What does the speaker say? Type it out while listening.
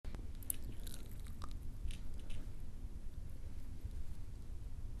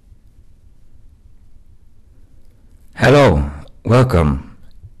Hello, welcome,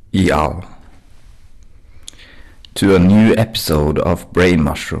 y'all, to a new episode of Brain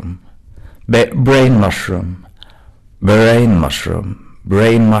Mushroom. Brain Mushroom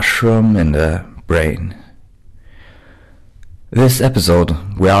in the brain. This episode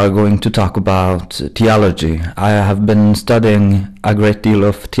we are going to talk about theology. I have been studying a great deal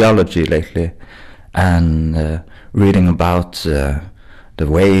of theology lately and reading about the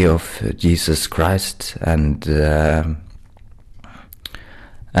way of Jesus Christ and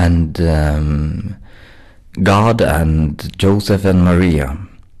God and Joseph and Maria.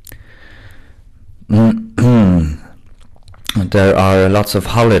 There are lots of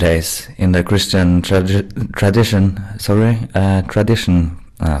holidays in the Christian tradition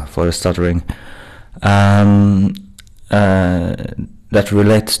for stuttering, that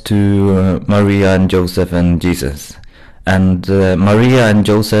relates to Maria and Joseph and Jesus. And Maria and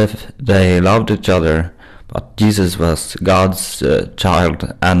Joseph, they loved each other, but Jesus was God's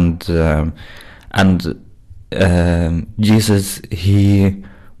child, and Jesus, he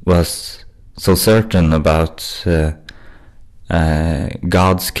was so certain about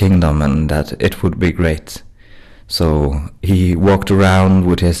God's kingdom and that it would be great. So he walked around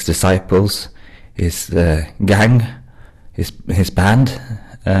with his disciples, his gang, his band,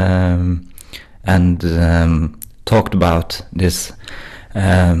 and talked about this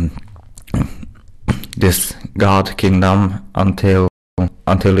this God kingdom until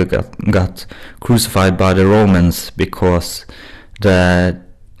he got crucified by the Romans, because the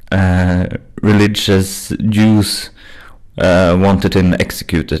religious Jews wanted him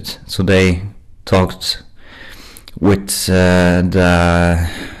executed. So they talked with the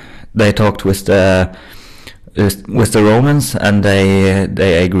Romans, and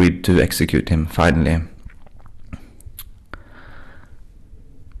they agreed to execute him finally.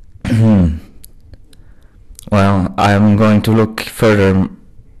 Well, I'm going to look further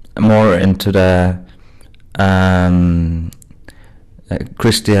more into the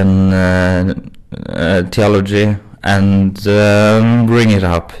Christian theology and bring it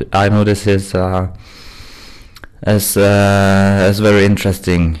up. I know this is very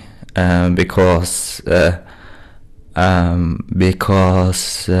interesting because the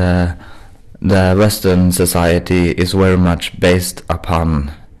Western society is very much based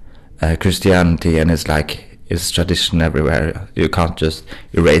upon Christianity, and it's tradition everywhere. You can't just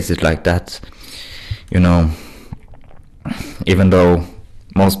erase it like that, you know, even though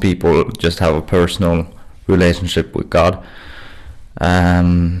most people just have a personal relationship with God.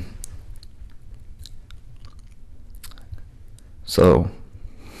 So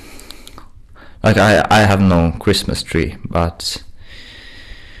I have no Christmas tree, but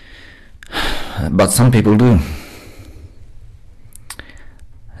some people do.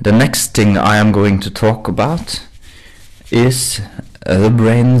 The next thing I am going to talk about is the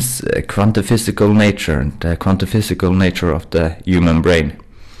brain's quantiphysical nature, the quantiphysical nature of the human brain.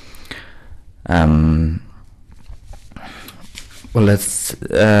 Well,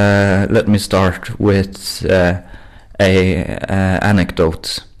 let me start with an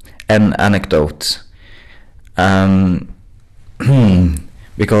anecdote,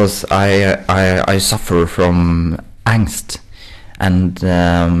 because I suffer from angst. And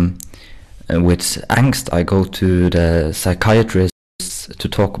with angst, I go to the psychiatrist to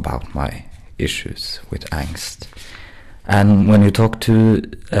talk about my issues with angst. And when you talk to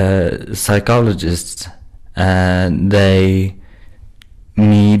psychologists, they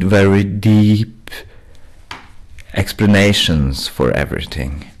need very deep explanations for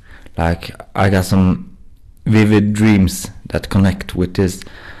everything. Like, I got some vivid dreams that connect with this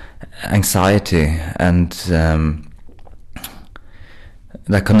anxiety, and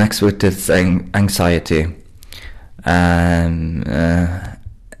that connects with this anxiety, and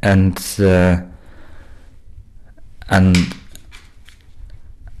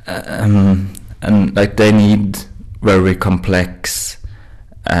like they need very complex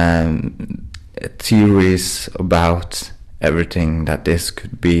theories about everything, that this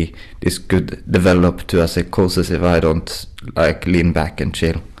could develop to a psychosis if I don't lean back and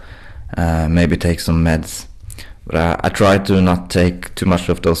chill, maybe take some meds. But I try to not take too much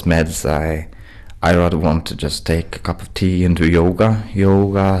of those meds. I rather want to just take a cup of tea and do yoga.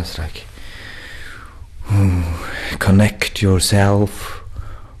 Yoga is like, connect yourself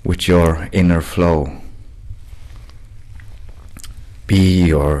with your inner flow. Be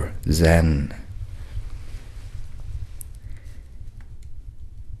your Zen.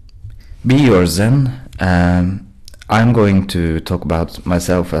 Be your Zen. I'm going to talk about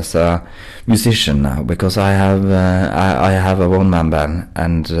myself as a musician now, because I have a one-man band,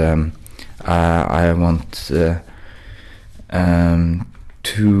 and I want I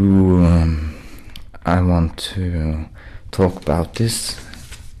want to talk about this.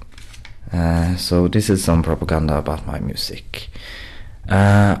 So this is some propaganda about my music.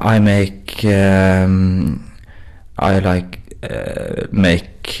 I make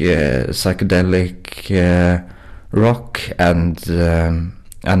psychedelic rock and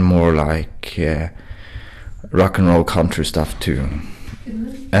more like rock and roll country stuff too.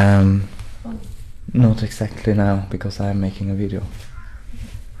 Not exactly now, because I'm making a video.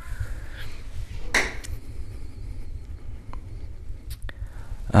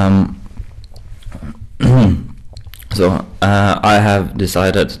 So I have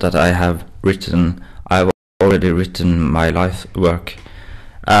decided that I've already written my life work,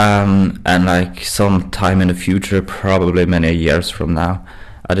 and like sometime in the future, probably many years from now,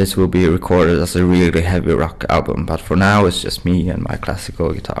 this will be recorded as a really heavy rock album, but for now it's just me and my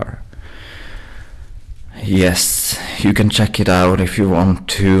classical guitar. Yes, you can check it out if you want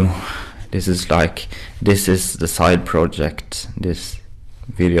to. This is the side project, this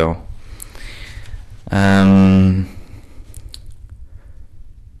video.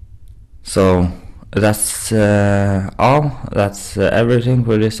 So that's all. That's everything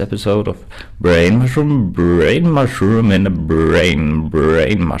for this episode of Brain Mushroom in the Brain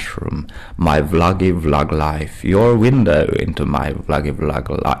Mushroom. My vloggy vlog life, your window into my vloggy vlog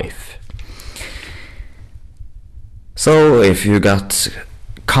life. So if you got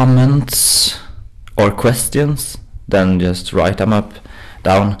comments or questions, then just write them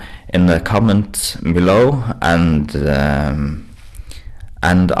down in the comments below, and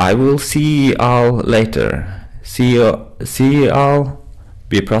I will see you all later. See you all.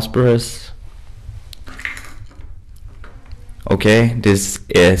 Be prosperous. Okay, this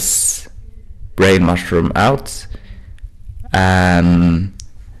is Brain Mushroom out, and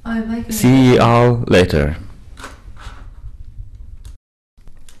see you all later.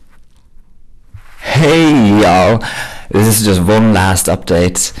 Hey y'all, this is just one last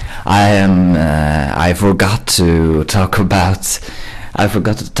update. I forgot to talk about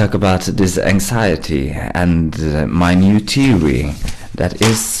this anxiety and my new theory that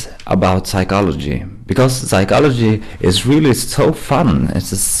is about psychology, because psychology is really so fun. It's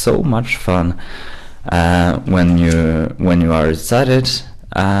just so much fun when you are excited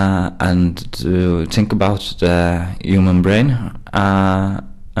and to think about the human brain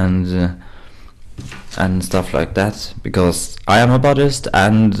and stuff like that, because I am a Buddhist,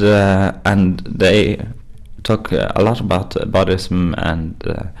 and they talk a lot about Buddhism, and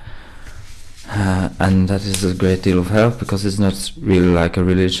that is a great deal of help, because it's not really like a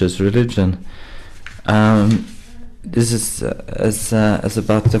religious religion. This is as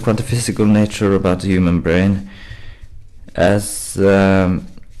about the quantiphysical nature about the human brain, as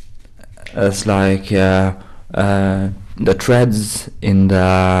like the threads in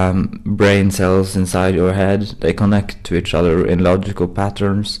the brain cells inside your head, they connect to each other in logical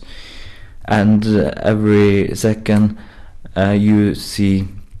patterns, and every second you see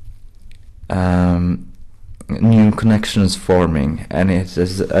new connections forming, and it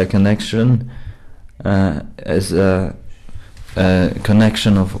is a connection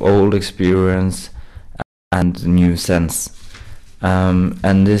connection of old experience and new sense,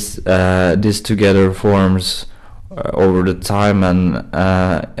 and this together forms over the time an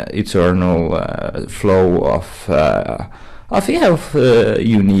eternal flow of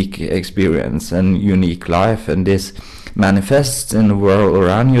unique experience and unique life, and this manifests in the world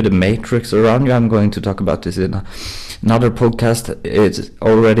around you, the matrix around you. I'm going to talk about this in another podcast. It's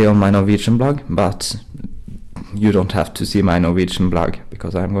already on my Norwegian blog, but you don't have to see my Norwegian blog,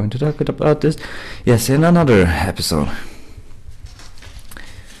 because I'm going to talk about this, yes, in another episode.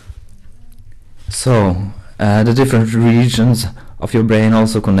 So the different regions of your brain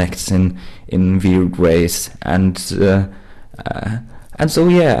also connects in weird ways, and so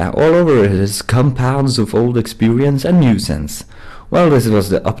yeah, all over it is compounds of old experience and new sense. Well, this was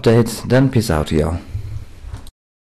the update. Then peace out, y'all.